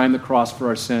come and die on the cross for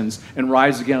our sins, and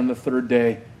rise again on the third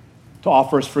day to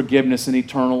offer us forgiveness and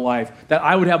eternal life. That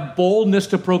I would have boldness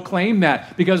to proclaim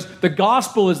that, because the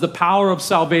gospel is the power of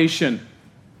salvation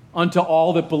unto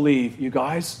all that believe. You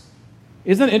guys,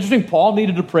 isn't it interesting? Paul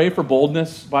needed to pray for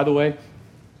boldness, by the way. Do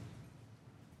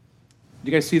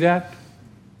you guys see that?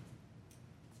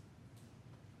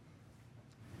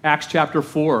 Acts chapter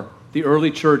 4, the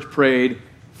early church prayed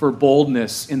for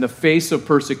boldness in the face of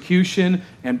persecution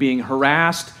and being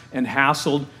harassed and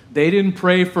hassled. They didn't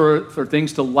pray for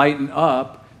things to lighten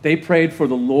up. They prayed for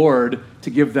the Lord to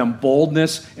give them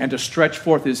boldness and to stretch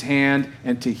forth his hand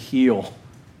and to heal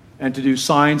and to do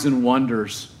signs and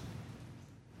wonders.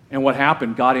 And what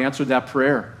happened? God answered that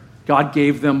prayer. God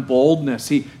gave them boldness.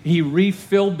 He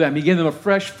refilled them. He gave them a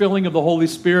fresh filling of the Holy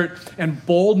Spirit and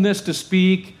boldness to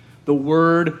speak the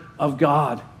word of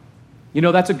God. You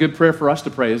know, that's a good prayer for us to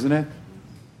pray, isn't it?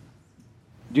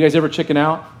 Do you guys ever chicken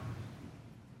out?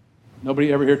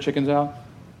 Nobody ever here chickens out?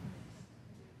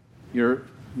 You're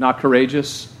not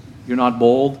courageous. You're not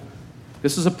bold.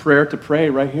 This is a prayer to pray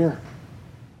right here.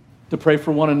 To pray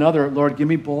for one another. Lord, give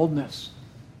me boldness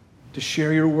to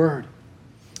share your word.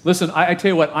 Listen, I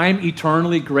tell you what, I'm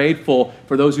eternally grateful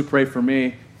for those who pray for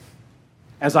me.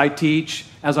 As I teach,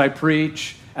 as I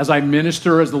preach, as I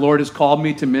minister, as the Lord has called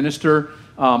me to minister,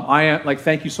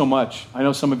 thank you so much. I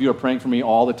know some of you are praying for me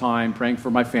all the time, praying for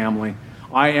my family.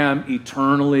 I am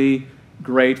eternally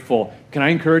grateful. Can I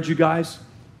encourage you guys?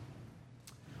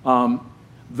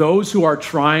 Those who are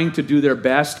trying to do their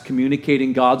best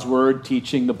communicating God's word,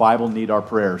 teaching the Bible, need our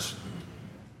prayers.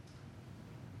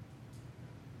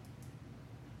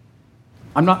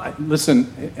 Listen,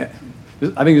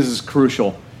 I think this is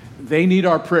crucial. They need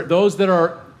our prayer. Those that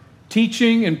are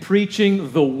teaching and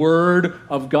preaching the word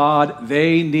of God,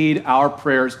 they need our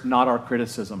prayers, not our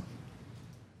criticism.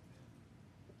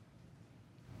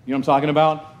 You know what I'm talking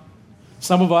about?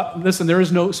 Some of us, listen, there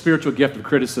is no spiritual gift of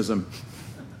criticism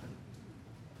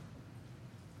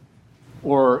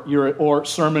or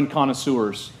sermon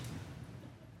connoisseurs.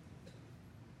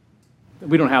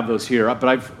 We don't have those here,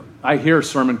 but I hear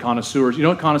sermon connoisseurs. You know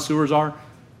what connoisseurs are?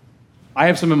 I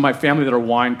have some in my family that are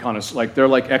wine connoisseurs. Like they're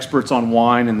like experts on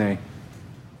wine, and they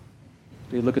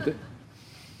look at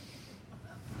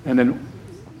and then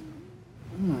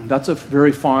that's a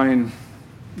very fine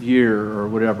year or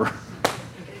whatever. Do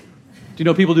you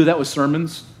know people do that with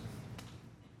sermons?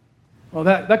 Well,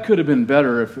 that could have been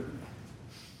better if.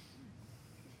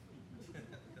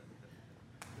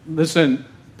 Listen,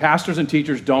 pastors and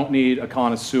teachers don't need a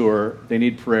connoisseur. They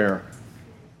need prayer.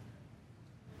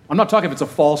 I'm not talking if it's a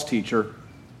false teacher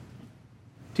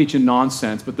teaching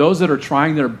nonsense, but those that are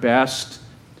trying their best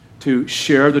to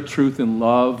share the truth in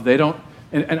love, they don't.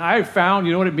 And I've found,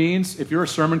 you know what it means? If you're a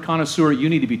sermon connoisseur, you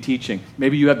need to be teaching.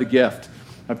 Maybe you have the gift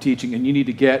of teaching, and you need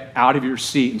to get out of your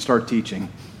seat and start teaching.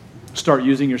 Start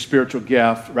using your spiritual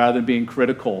gift rather than being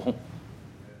critical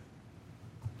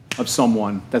of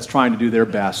someone that's trying to do their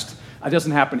best. It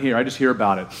doesn't happen here. I just hear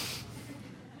about it.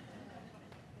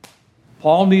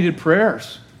 Paul needed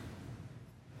prayers.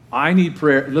 I need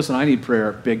prayer. Listen, I need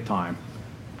prayer big time.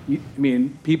 I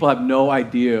mean, people have no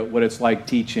idea what it's like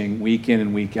teaching week in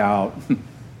and week out.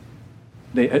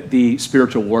 The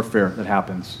spiritual warfare that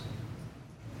happens.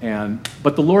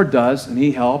 But the Lord does, and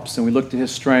he helps, and we look to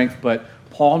his strength. But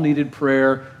Paul needed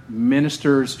prayer.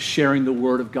 Ministers sharing the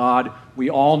word of God. We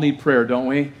all need prayer, don't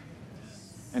we?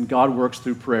 And God works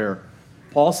through prayer.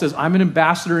 Paul says, I'm an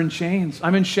ambassador in chains.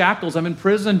 I'm in shackles. I'm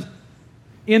imprisoned.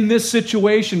 In this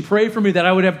situation, pray for me that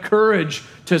I would have courage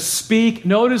to speak.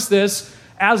 Notice this,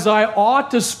 as I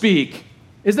ought to speak.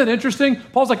 Isn't that interesting?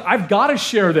 Paul's like, I've got to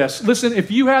share this. Listen,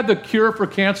 if you had the cure for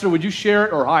cancer, would you share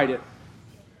it or hide it?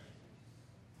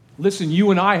 Listen,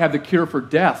 you and I have the cure for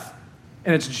death,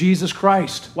 and it's Jesus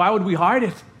Christ. Why would we hide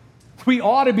it? We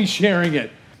ought to be sharing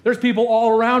it. There's people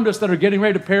all around us that are getting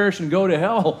ready to perish and go to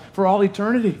hell for all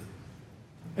eternity.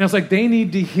 And it's like they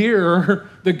need to hear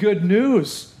the good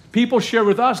news. People shared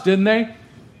with us, didn't they?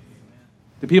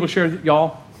 Did people share with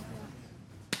y'all?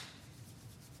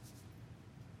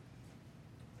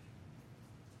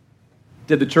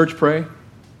 Did the church pray?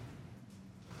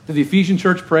 Did the Ephesian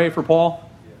church pray for Paul?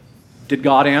 Did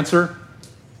God answer?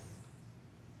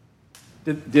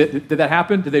 Did that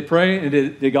happen? Did they pray? And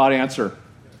did God answer?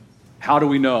 How do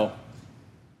we know?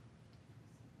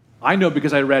 I know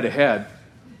because I read ahead.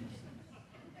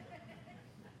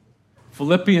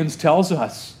 Philippians tells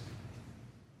us.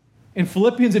 In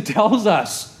Philippians, it tells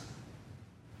us.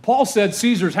 Paul said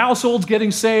Caesar's household's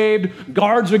getting saved,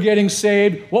 guards are getting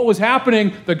saved. What was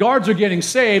happening? The guards are getting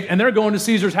saved, and they're going to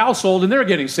Caesar's household, and they're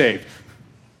getting saved.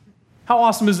 How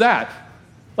awesome is that?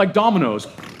 Like dominoes.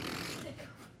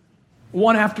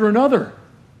 One after another.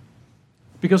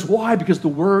 Because why? Because the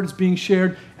word is being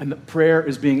shared and the prayer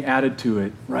is being added to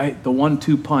it, right? The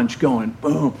 1-2 punch going,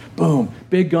 boom, boom,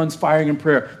 big guns firing in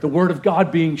prayer. The word of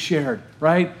God being shared,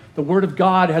 right? The word of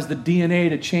God has the DNA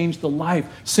to change the life.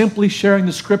 Simply sharing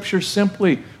the scripture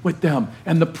simply with them.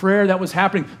 And the prayer that was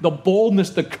happening, the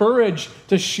boldness, the courage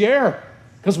to share.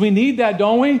 Because we need that,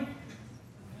 don't we?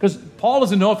 Because Paul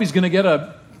doesn't know if he's going to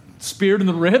get speared in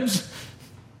the ribs.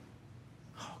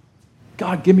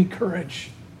 God, give me courage.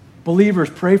 Believers,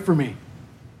 pray for me.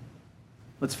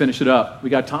 Let's finish it up.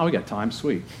 We got time. We got time.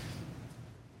 Sweet.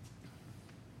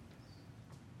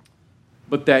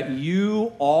 But that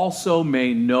you also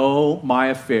may know my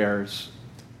affairs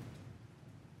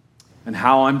and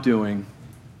how I'm doing.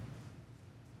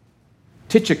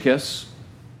 Tychicus,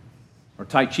 or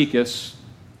Tychicus.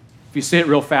 If you say it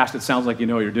real fast, it sounds like you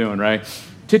know what you're doing, right?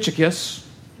 Tychicus,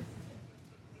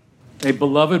 a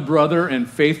beloved brother and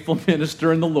faithful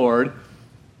minister in the Lord.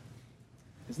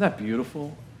 Isn't that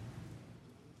beautiful?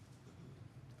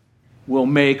 Will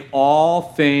make all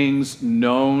things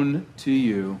known to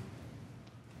you,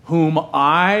 whom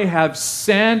I have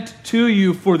sent to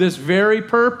you for this very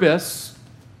purpose,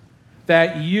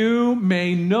 that you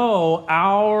may know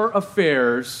our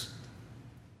affairs,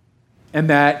 and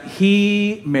that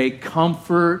he may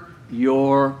comfort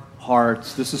your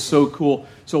hearts. This is so cool.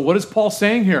 So what is Paul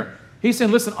saying here? He's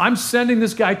saying, listen, I'm sending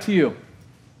this guy to you.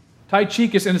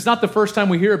 Tychicus, and it's not the first time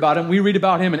we hear about him. We read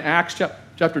about him in Acts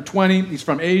chapter 20. He's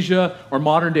from Asia or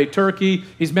modern-day Turkey.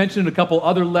 He's mentioned in a couple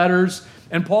other letters.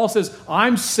 And Paul says,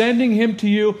 I'm sending him to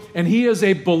you, and he is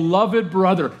a beloved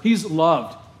brother. He's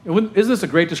loved. Isn't this a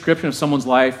great description of someone's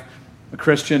life, a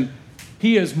Christian?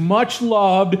 He is much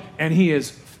loved, and he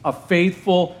is a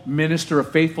faithful minister, a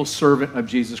faithful servant of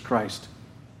Jesus Christ.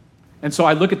 And so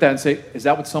I look at that and say, is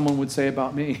that what someone would say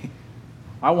about me?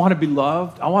 I want to be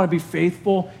loved. I want to be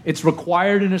faithful. It's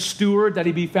required in a steward that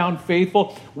he be found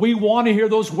faithful. We want to hear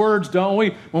those words, don't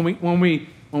we? When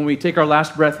we take our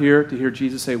last breath here to hear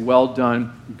Jesus say, well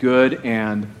done, good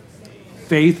and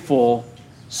faithful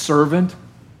servant.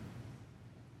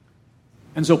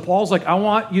 And so Paul's like,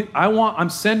 I'm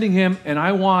sending him, and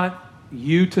I want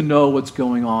you to know what's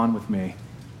going on with me.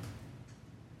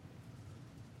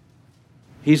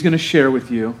 He's going to share with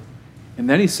you. And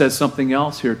then he says something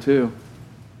else here too.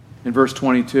 In verse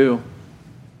 22,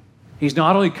 he's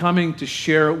not only coming to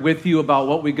share with you about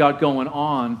what we got going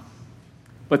on,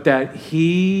 but that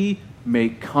he may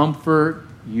comfort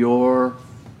your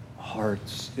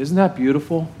hearts. Isn't that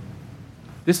beautiful?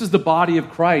 This is the body of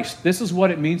Christ. This is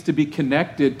what it means to be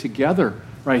connected together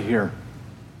right here.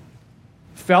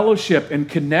 Fellowship and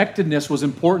connectedness was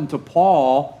important to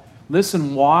Paul.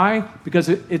 Listen, why? Because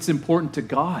it's important to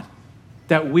God.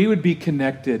 That we would be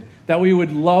connected, that we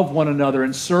would love one another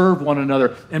and serve one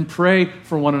another and pray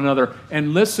for one another.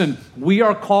 And listen, we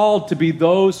are called to be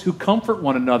those who comfort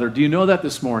one another. Do you know that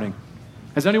this morning?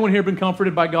 Has anyone here been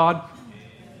comforted by God?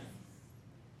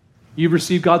 You've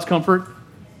received God's comfort?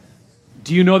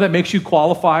 Do you know that makes you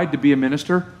qualified to be a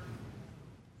minister?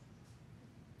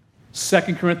 2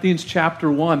 Corinthians chapter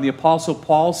 1, the Apostle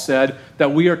Paul said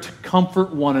that we are to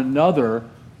comfort one another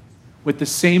with the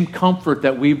same comfort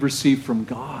that we've received from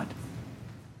God.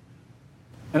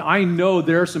 And I know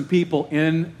there are some people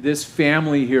in this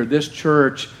family here, this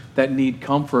church, that need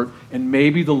comfort, and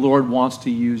maybe the Lord wants to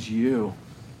use you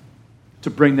to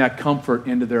bring that comfort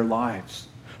into their lives.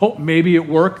 Oh, maybe at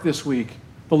work this week,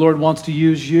 the Lord wants to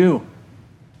use you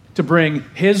to bring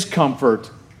his comfort,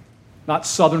 not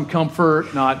Southern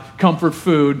comfort, not comfort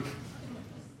food,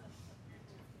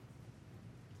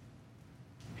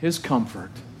 his comfort.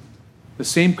 The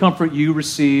same comfort you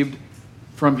received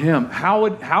from him.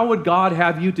 How would God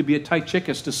have you to be a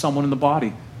Tychicus to someone in the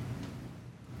body?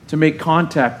 To make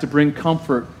contact, to bring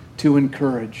comfort, to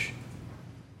encourage.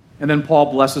 And then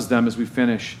Paul blesses them as we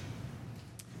finish.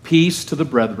 Peace to the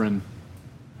brethren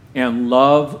and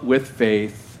love with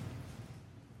faith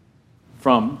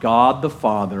from God the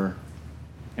Father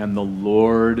and the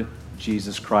Lord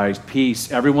Jesus Christ.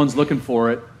 Peace. Everyone's looking for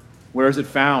it. Where is it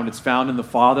found? It's found in the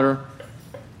Father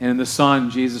and in the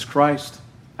Son, Jesus Christ.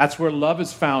 That's where love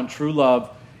is found, true love,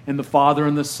 in the Father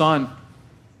and the Son.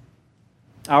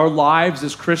 Our lives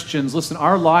as Christians, listen,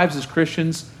 our lives as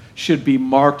Christians should be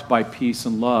marked by peace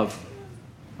and love.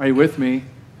 Are you with me?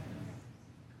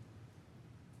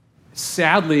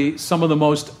 Sadly, some of the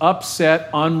most upset,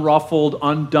 unruffled,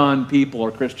 undone people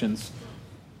are Christians.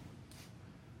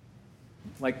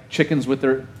 Like chickens with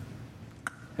their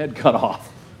head cut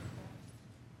off.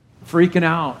 Freaking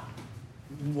out.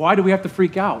 Why do we have to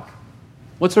freak out?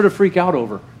 What sort of freak out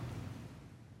over?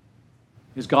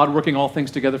 Is God working all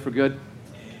things together for good?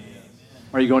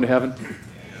 Are you going to heaven?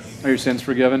 Are your sins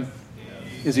forgiven?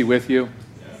 Is He with you?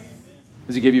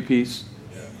 Does He give you peace?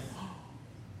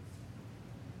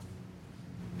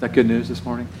 Is that good news this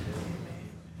morning?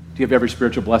 Do you have every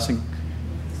spiritual blessing?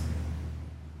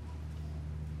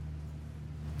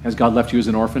 Has God left you as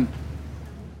an orphan?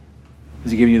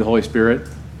 Has He given you the Holy Spirit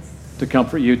to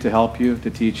comfort you, to help you, to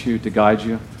teach you, to guide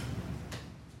you?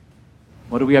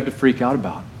 What do we have to freak out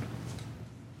about?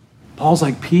 Paul's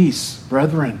like, peace,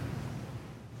 brethren,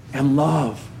 and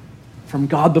love from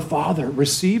God the Father.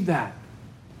 Receive that.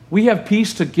 We have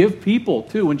peace to give people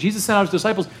too. When Jesus sent out His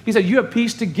disciples, He said, you have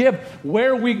peace to give.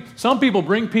 Some people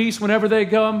bring peace whenever they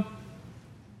come.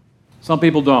 Some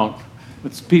people don't.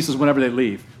 Peace is whenever they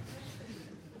leave.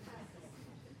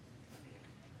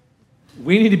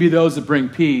 We need to be those that bring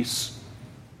peace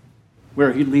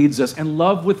where He leads us. And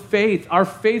love with faith. Our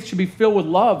faith should be filled with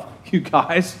love, you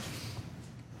guys.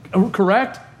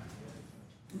 Correct?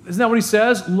 Isn't that what He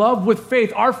says? Love with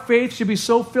faith. Our faith should be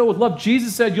so filled with love.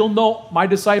 Jesus said, you'll know my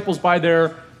disciples by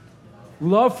their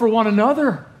love for one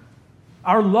another.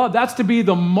 Our love, that's to be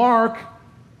the mark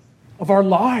of our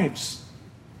lives.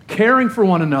 Caring for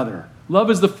one another. Love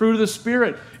is the fruit of the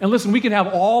Spirit. And listen, we can have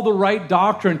all the right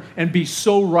doctrine and be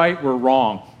so right we're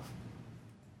wrong.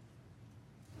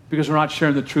 Because we're not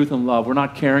sharing the truth in love. We're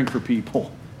not caring for people.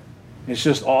 It's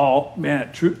just all,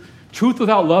 man, truth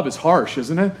without love is harsh,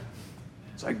 isn't it?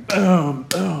 It's like, boom,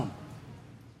 boom.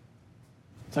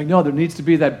 It's like, no, there needs to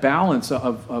be that balance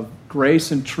of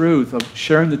grace and truth, of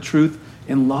sharing the truth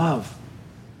in love.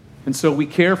 And so we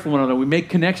care for one another. We make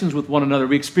connections with one another.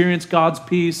 We experience God's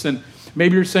peace. And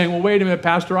maybe you're saying, well, wait a minute,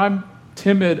 Pastor, I'm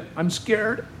timid. I'm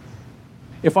scared.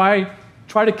 If I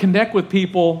try to connect with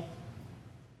people,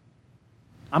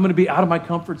 I'm going to be out of my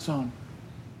comfort zone.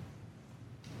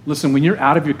 Listen, when you're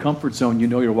out of your comfort zone, you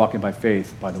know you're walking by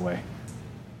faith, by the way.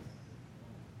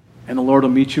 And the Lord will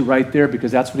meet you right there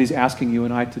because that's what He's asking you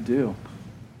and I to do.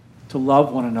 To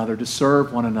love one another, to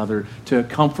serve one another, to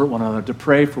comfort one another, to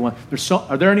pray for one.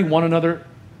 Are there any one another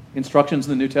instructions in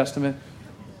the New Testament?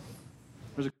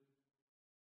 There's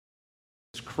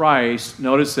Christ,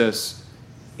 notice this,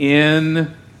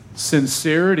 in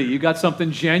sincerity. You got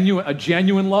something genuine, a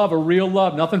genuine love, a real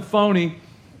love, nothing phony.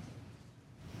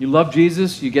 You love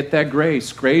Jesus, you get that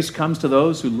grace. Grace comes to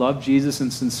those who love Jesus in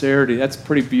sincerity. That's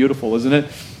pretty beautiful, isn't it?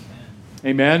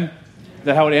 Amen? Is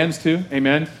that how it ends too?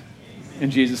 Amen? In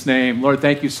Jesus' name. Lord,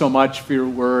 thank you so much for your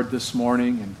word this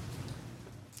morning. And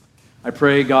I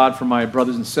pray, God, for my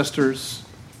brothers and sisters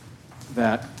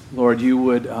that, Lord, you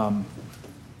would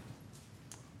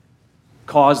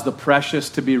cause the precious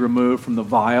to be removed from the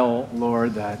vile,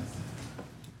 Lord, that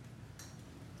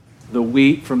the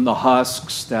wheat from the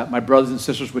husks, that my brothers and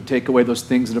sisters would take away those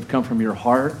things that have come from your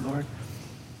heart, Lord.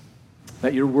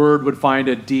 That your word would find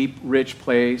a deep, rich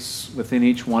place within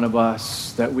each one of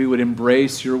us, that we would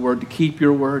embrace your word, to keep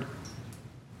your word,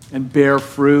 and bear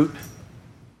fruit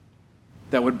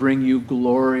that would bring you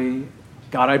glory.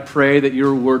 God, I pray that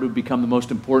your word would become the most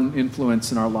important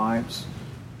influence in our lives.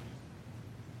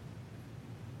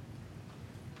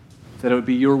 That it would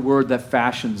be your word that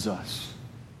fashions us.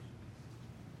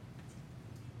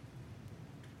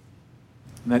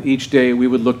 And that each day we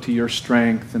would look to your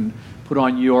strength and put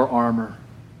on your armor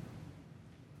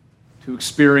to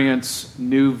experience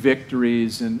new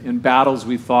victories in battles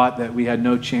we thought that we had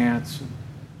no chance.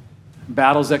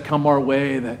 Battles that come our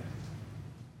way, that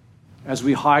as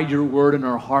we hide your word in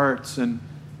our hearts and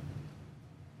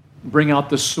bring out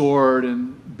the sword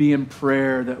and be in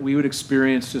prayer, that we would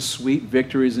experience just sweet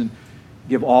victories and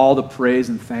give all the praise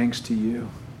and thanks to you.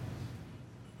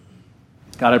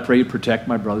 God, I pray you protect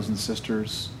my brothers and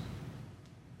sisters.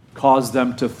 Cause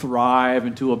them to thrive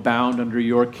and to abound under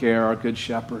your care, our good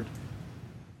shepherd.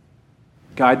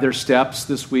 Guide their steps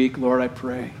this week, Lord, I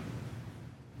pray.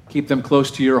 Keep them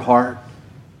close to your heart.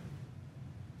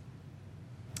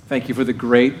 Thank you for the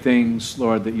great things,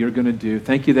 Lord, that you're going to do.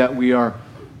 Thank you that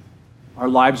our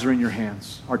lives are in your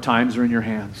hands. Our times are in your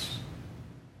hands.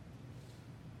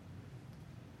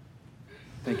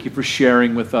 Thank you for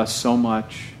sharing with us so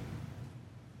much.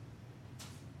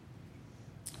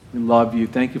 We love you.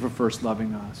 Thank you for first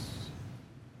loving us.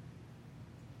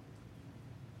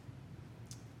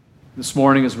 This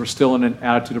morning, as we're still in an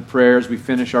attitude of prayer, as we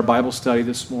finish our Bible study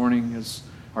this morning, as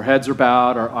our heads are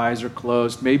bowed, our eyes are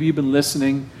closed, maybe you've been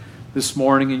listening this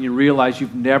morning and you realize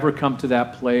you've never come to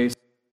that place